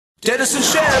Dennison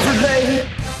Chevrolet.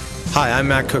 Hi, I'm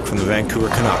Matt Cook from the Vancouver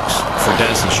Canucks for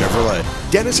Dennison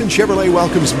Chevrolet. Dennison Chevrolet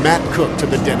welcomes Matt Cook to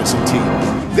the Dennison team.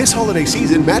 This holiday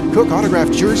season, Matt Cook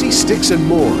autographed jerseys, sticks, and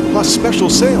more, plus special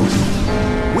sales.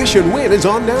 Wish and Win is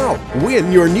on now.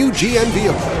 Win your new GM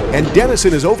vehicle. And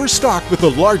Dennison is overstocked with the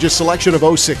largest selection of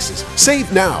 06s.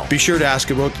 Save now. Be sure to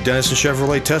ask about the Dennison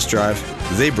Chevrolet test drive.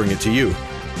 They bring it to you.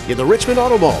 In the Richmond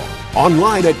Auto Mall.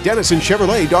 Online at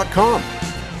DennisonChevrolet.com.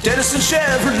 Dennison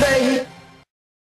Chevrolet.